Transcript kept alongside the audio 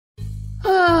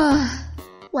唉，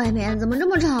外面怎么这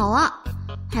么吵啊？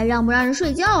还让不让人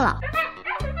睡觉了？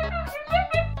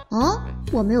哦，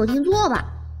我没有听错吧？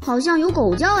好像有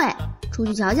狗叫哎，出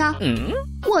去瞧瞧。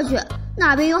我去，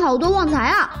那边有好多旺财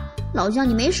啊！老乡，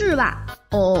你没事吧？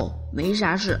哦，没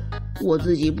啥事，我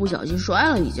自己不小心摔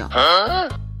了一跤。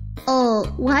哦，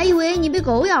我还以为你被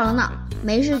狗咬了呢。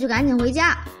没事就赶紧回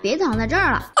家，别躺在这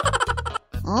儿了。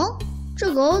哦，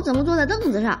这狗怎么坐在凳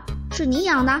子上？是你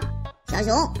养的？小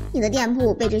熊，你的店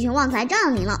铺被这群旺财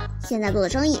占领了，现在做的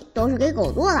生意都是给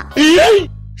狗做的。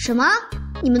什么？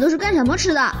你们都是干什么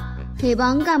吃的？黑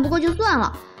帮干不过就算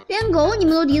了，连狗你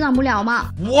们都抵挡不了吗？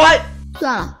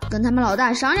算了，跟他们老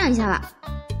大商量一下吧。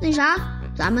那啥，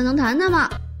咱们能谈谈吗？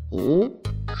哦，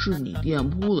是你店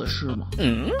铺的事吗？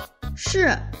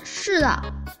是的，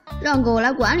让狗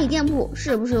来管理店铺，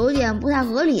是不是有点不太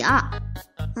合理啊？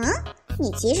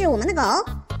你歧视我们的狗？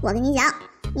我跟你讲，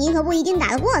你可不一定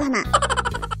打得过他们。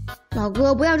老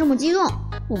哥，不要这么激动，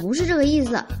我不是这个意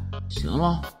思。行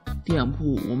了，店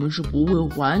铺我们是不会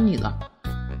还你的，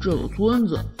这个村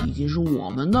子已经是我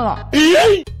们的了。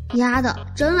丫的，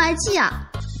真来气啊！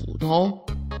斧头，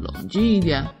冷静一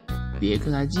点，别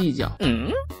跟他计较。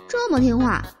这么听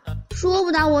话，说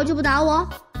不打我就不打我。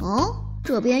哦，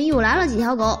这边又来了几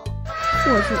条狗。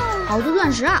我去，好多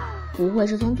钻石啊！不会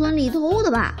是从村里偷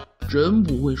的吧？真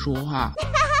不会说话。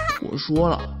我说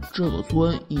了，这个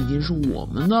村已经是我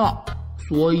们的了，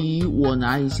所以我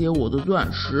拿一些我的钻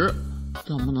石，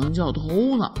怎么能叫偷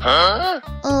呢？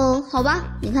好吧，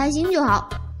你开心就好。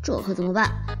这可怎么办？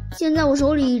现在我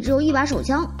手里只有一把手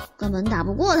枪，根本打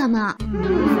不过他们啊。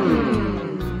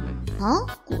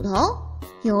骨头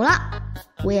有了，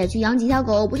我也去养几条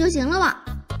狗不就行了吗？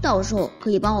到时候可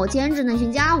以帮我牵制那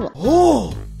群家伙。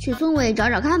去村尾找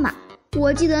找看吧，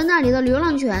我记得那里的流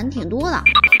浪犬挺多的。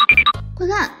快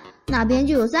看，那边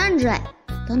就有3只哎！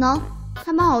等等，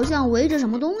他们好像围着什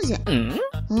么东西。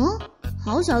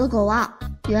好小的狗啊，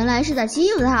原来是在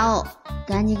欺负它哦！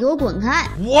赶紧给我滚开！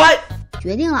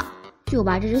决定了，就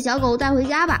把这只小狗带回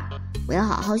家吧。我要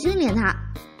好好训练它，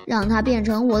让它变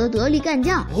成我的得力干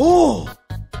将。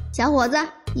小伙子，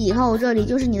以后这里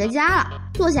就是你的家了，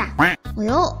坐下。哎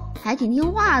呦，还挺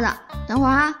听话的。等会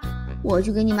儿哈，我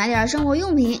去给你买点生活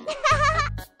用品。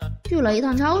去了一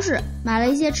趟超市，买了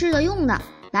一些吃的用的。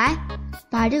来，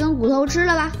把这根骨头吃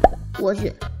了吧。我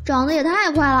去，长得也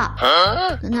太快了。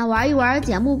跟他玩一玩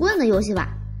捡木棍的游戏吧，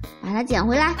把它捡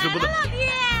回来。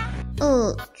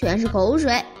全是口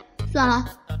水。算了，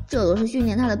这都是训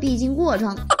练它的必经过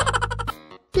程。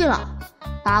对了，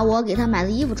把我给他买的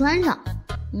衣服穿上。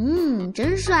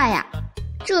真帅呀，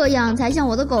这样才像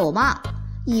我的狗嘛。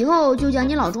以后就叫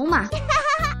你老钟吧。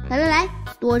来，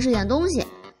多吃点东西，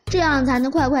这样才能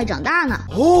快快长大呢。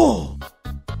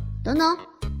等等，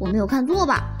我没有看错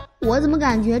吧？我怎么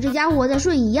感觉这家伙在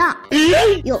瞬移呀？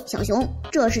哟，小熊，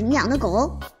这是你养的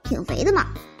狗，挺肥的嘛，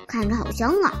看着好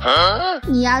香啊。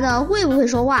你丫的会不会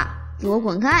说话？给我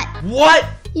滚开！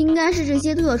应该是这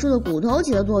些特殊的骨头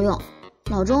起的作用。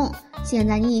老钟，现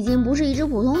在你已经不是一只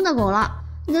普通的狗了，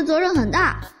你的责任很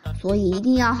大，所以一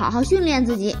定要好好训练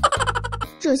自己。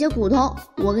这些骨头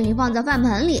我给你放在饭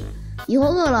盆里，以后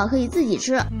饿了可以自己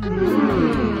吃。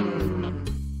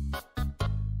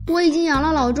我已经养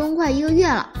了老钟快1个月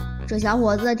了，这小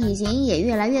伙子的体型也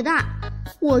越来越大，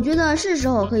我觉得是时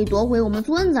候可以夺回我们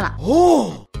村子了。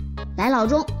来，老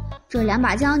钟，这2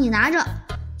把枪你拿着，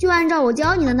就按照我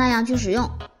教你的那样去使用。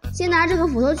先拿这个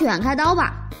斧头犬开刀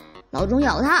吧。老钟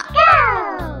咬它，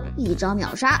一招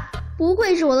秒杀，不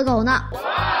愧是我的狗呢。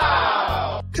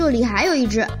这里还有一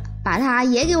只，把它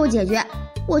也给我解决。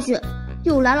我去，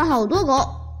又来了好多狗，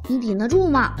你顶得住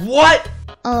吗？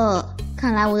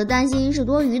看来我的担心是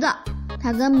多余的，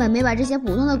他根本没把这些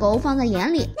普通的狗放在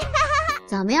眼里。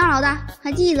怎么样，老大，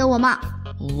还记得我吗？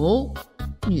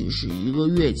你是1个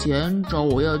月前找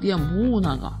我要店铺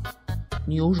那个，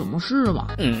你有什么事吗？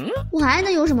我还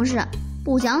能有什么事？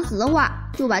不想死的话，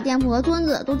就把店铺和村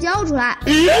子都交出来。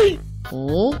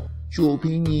就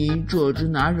凭你这只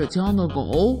拿着枪的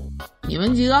狗，你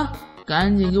们几个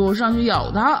赶紧给我上去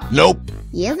咬它。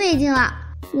别费劲了，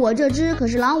我这只可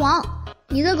是狼王，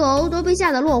你的狗都被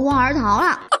吓得落荒而逃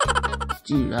了。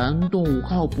既然动物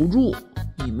靠不住，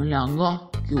你们2个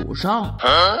给我上。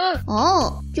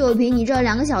就凭你这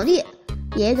2个小弟，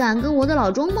也敢跟我的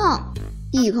老钟碰，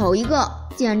一口一个，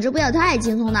简直不要太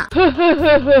轻松了。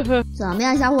怎么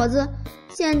样，小伙子，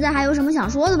现在还有什么想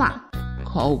说的吗？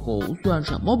靠狗算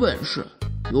什么本事？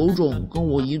有种跟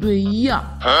我1对1呀！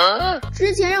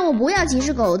之前让我不要歧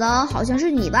视狗的好像是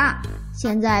你吧？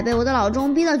现在被我的老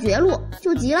钟逼到绝路，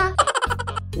就急了。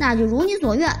那就如你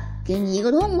所愿，给你一个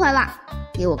痛快吧。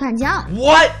给我看枪！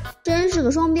真是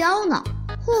个双标呢。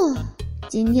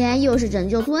今天又是拯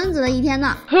救村子的一天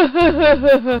呢。